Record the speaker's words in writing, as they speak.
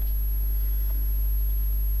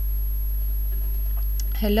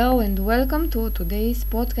Hello and welcome to today's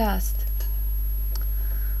podcast.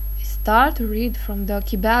 We start to read from the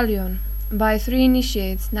Kybalion by Three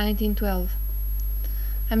Initiates 1912.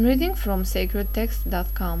 I'm reading from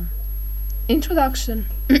sacredtext.com. Introduction.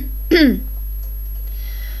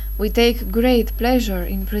 We take great pleasure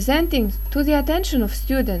in presenting to the attention of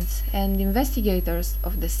students and investigators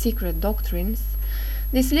of the secret doctrines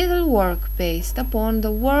this little work based upon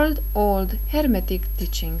the world-old Hermetic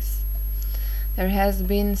teachings. There has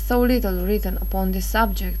been so little written upon this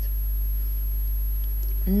subject,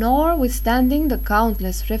 notwithstanding the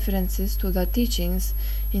countless references to the teachings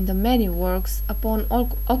in the many works upon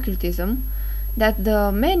occultism, that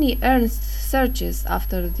the many earnest searches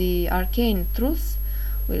after the arcane truths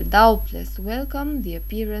will doubtless welcome the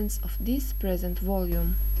appearance of this present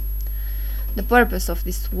volume. The purpose of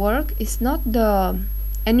this work is not the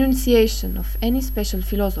enunciation of any special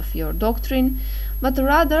philosophy or doctrine, but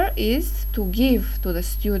rather is to give to the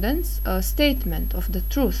students a statement of the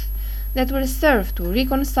truth that will serve to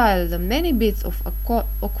reconcile the many bits of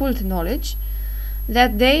occult knowledge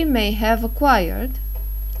that they may have acquired,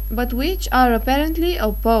 but which are apparently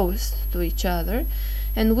opposed to each other,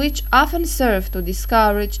 and which often serve to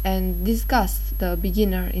discourage and disgust the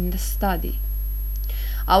beginner in the study.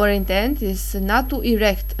 Our intent is not to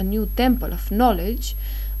erect a new temple of knowledge,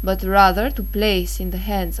 but rather to place in the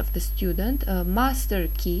hands of the student a master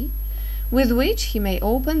key with which he may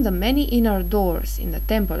open the many inner doors in the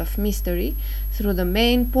temple of mystery through the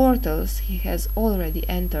main portals he has already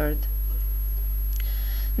entered.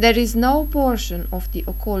 There is no portion of the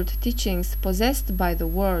occult teachings possessed by the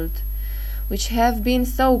world which have been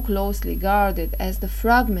so closely guarded as the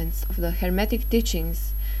fragments of the Hermetic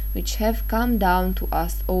teachings which have come down to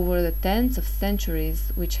us over the tens of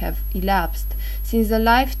centuries which have elapsed since the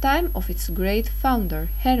lifetime of its great founder,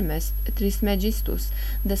 Hermes Trismegistus,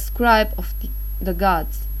 the scribe of the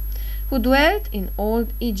gods, who dwelt in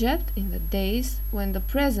old Egypt in the days when the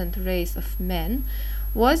present race of men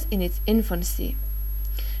was in its infancy.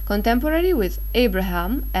 Contemporary with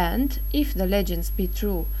Abraham, and, if the legends be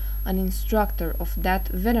true, an instructor of that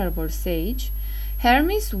venerable sage,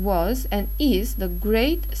 Hermes was and is the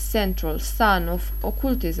great central sun of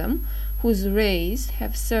occultism, whose rays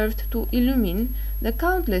have served to illumine the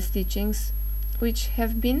countless teachings which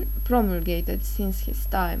have been promulgated since his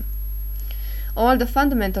time. All the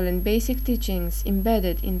fundamental and basic teachings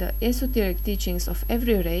embedded in the esoteric teachings of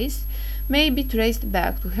every race may be traced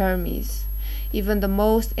back to Hermes. Even the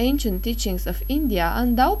most ancient teachings of India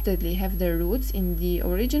undoubtedly have their roots in the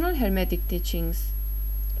original Hermetic teachings.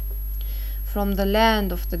 From the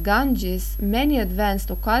land of the Ganges, many advanced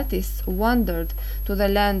occultists wandered to the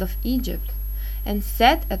land of Egypt and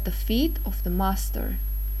sat at the feet of the Master.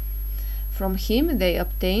 From him they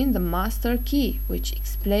obtained the Master Key, which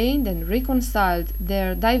explained and reconciled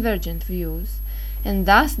their divergent views, and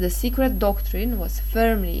thus the secret doctrine was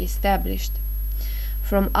firmly established.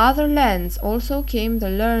 From other lands also came the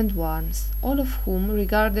learned ones, all of whom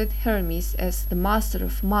regarded Hermes as the master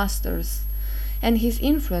of masters, and his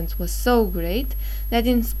influence was so great that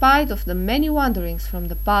in spite of the many wanderings from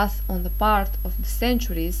the path on the part of the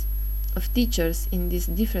centuries of teachers in these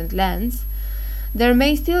different lands, there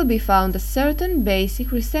may still be found a certain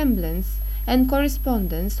basic resemblance and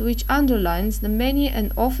correspondence which underlines the many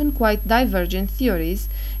and often quite divergent theories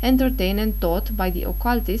entertained and taught by the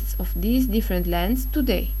occultists of these different lands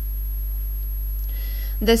today.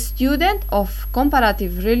 The student of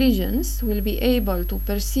comparative religions will be able to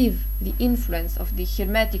perceive the influence of the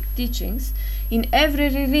Hermetic teachings in every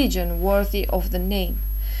religion worthy of the name,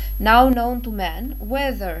 now known to man,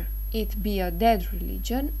 whether it be a dead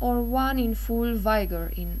religion or one in full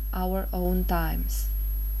vigor in our own times.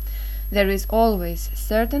 There is always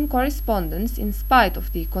certain correspondence in spite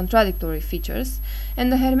of the contradictory features,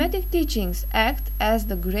 and the Hermetic teachings act as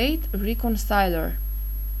the great reconciler.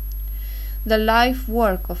 The life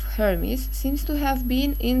work of Hermes seems to have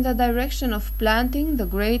been in the direction of planting the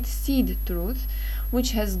great seed truth,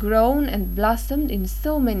 which has grown and blossomed in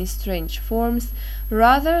so many strange forms,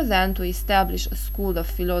 rather than to establish a school of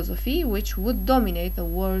philosophy which would dominate the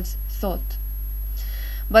world's thought.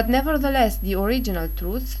 But nevertheless the original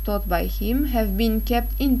truths taught by him have been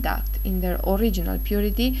kept intact in their original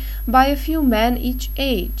purity by a few men each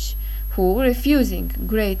age, who, refusing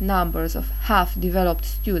great numbers of half-developed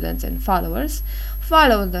students and followers,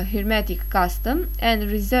 followed the Hermetic custom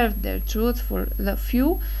and reserved their truth for the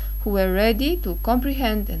few who were ready to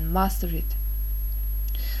comprehend and master it.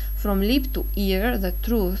 From lip to ear the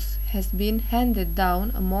truth has been handed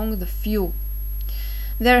down among the few.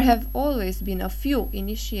 There have always been a few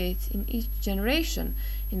initiates in each generation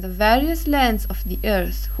in the various lands of the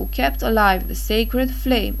earth who kept alive the sacred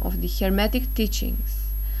flame of the Hermetic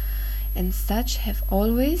teachings, and such have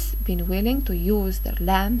always been willing to use their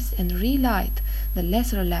lamps and relight the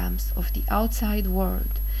lesser lamps of the outside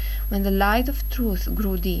world, when the light of truth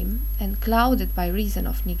grew dim and clouded by reason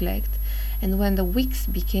of neglect, and when the wicks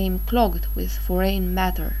became clogged with foreign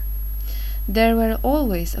matter. There were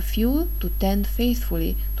always a few to tend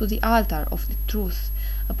faithfully to the altar of the truth,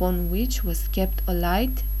 upon which was kept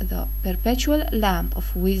alight the perpetual lamp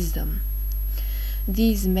of wisdom.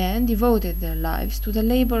 These men devoted their lives to the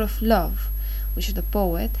labor of love, which the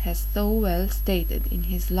poet has so well stated in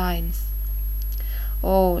his lines.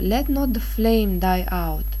 Oh, let not the flame die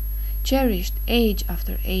out, cherished age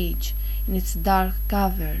after age, in its dark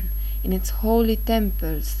cavern, in its holy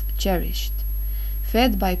temples cherished,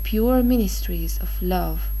 fed by pure ministers of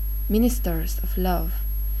love.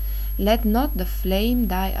 Let not the flame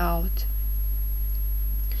die out.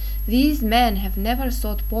 These men have never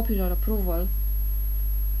sought popular approval,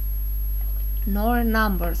 nor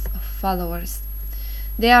numbers of followers.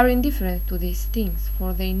 They are indifferent to these things,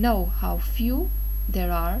 for they know how few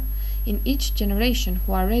there are in each generation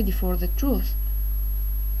who are ready for the truth,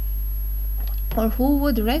 or who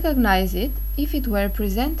would recognize it if it were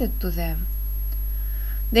presented to them.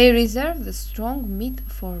 They reserve the strong meat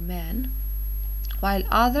for men, while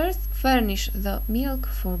others furnish the milk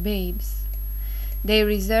for babes. They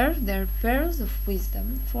reserve their pearls of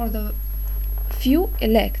wisdom for the few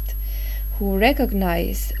elect who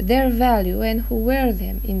recognize their value and who wear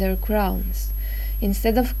them in their crowns,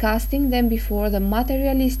 instead of casting them before the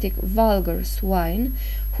materialistic vulgar swine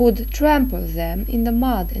who'd trample them in the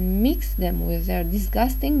mud and mix them with their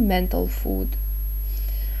disgusting mental food.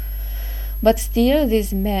 But still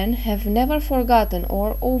these men have never forgotten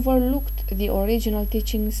or overlooked the original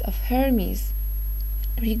teachings of Hermes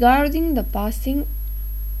regarding the passing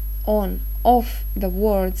on of the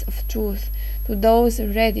words of truth to those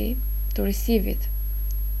ready to receive it,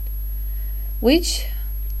 which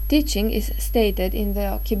teaching is stated in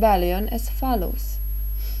the Kybalion as follows: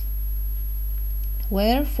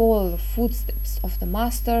 where fall the footsteps of the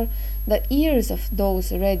master, the ears of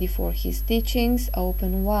those ready for his teachings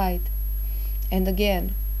open wide. And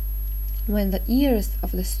again, when the ears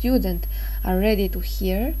of the student are ready to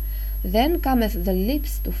hear, then cometh the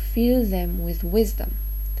lips to fill them with wisdom.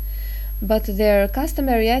 But their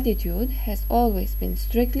customary attitude has always been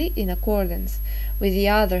strictly in accordance with the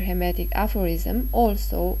other Hermetic aphorism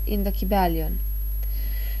also in the Kybalion.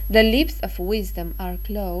 The lips of wisdom are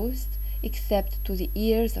closed except to the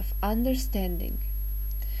ears of understanding.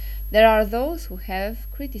 There are those who have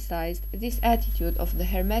criticized this attitude of the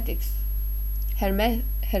Hermetists,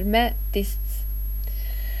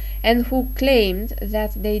 and who claimed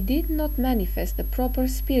that they did not manifest the proper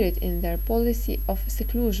spirit in their policy of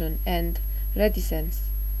seclusion and reticence.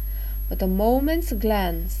 But a moment's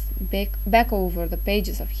glance back over the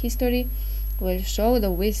pages of history will show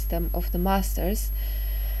the wisdom of the masters,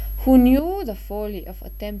 who knew the folly of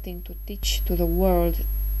attempting to teach to the world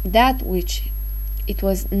that which it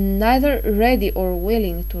was neither ready or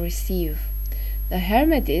willing to receive. The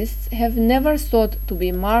Hermetists have never sought to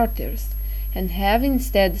be martyrs, and have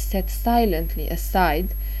instead sat silently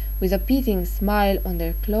aside, with a pitying smile on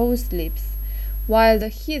their closed lips, while the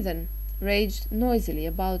heathen raged noisily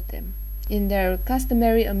about them, in their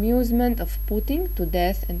customary amusement of putting to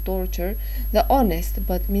death and torture the honest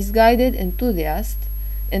but misguided enthusiasts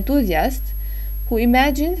who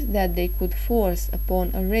imagined that they could force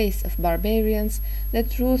upon a race of barbarians the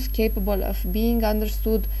truth capable of being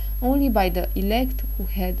understood only by the elect who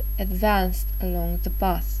had advanced along the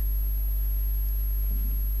path.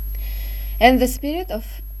 And the spirit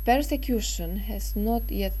of persecution has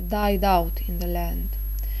not yet died out in the land.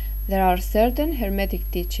 There are certain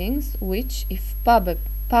Hermetic teachings which, if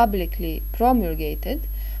publicly promulgated,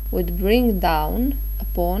 would bring down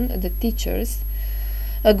upon the teachers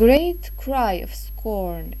a great cry of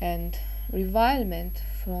scorn and revilement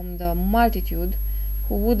from the multitude,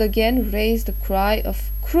 who would again raise the cry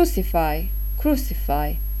of "Crucify!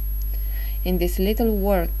 Crucify!" In this little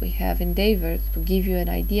work we have endeavored to give you an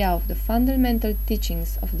idea of the fundamental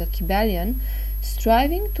teachings of the Kybalion,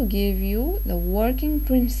 striving to give you the working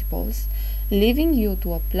principles, leaving you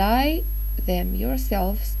to apply them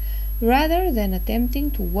yourselves rather than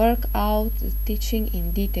attempting to work out the teaching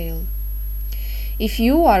in detail. If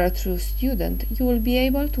you are a true student, you will be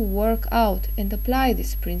able to work out and apply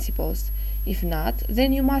these principles. If not,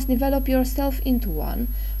 then you must develop yourself into one,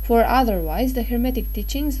 for otherwise the Hermetic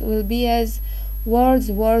teachings will be as words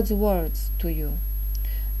to you.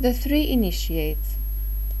 The three initiates.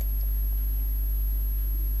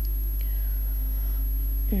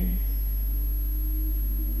 Mm.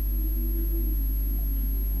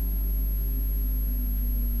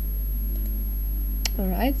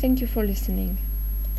 Alright, thank you for listening.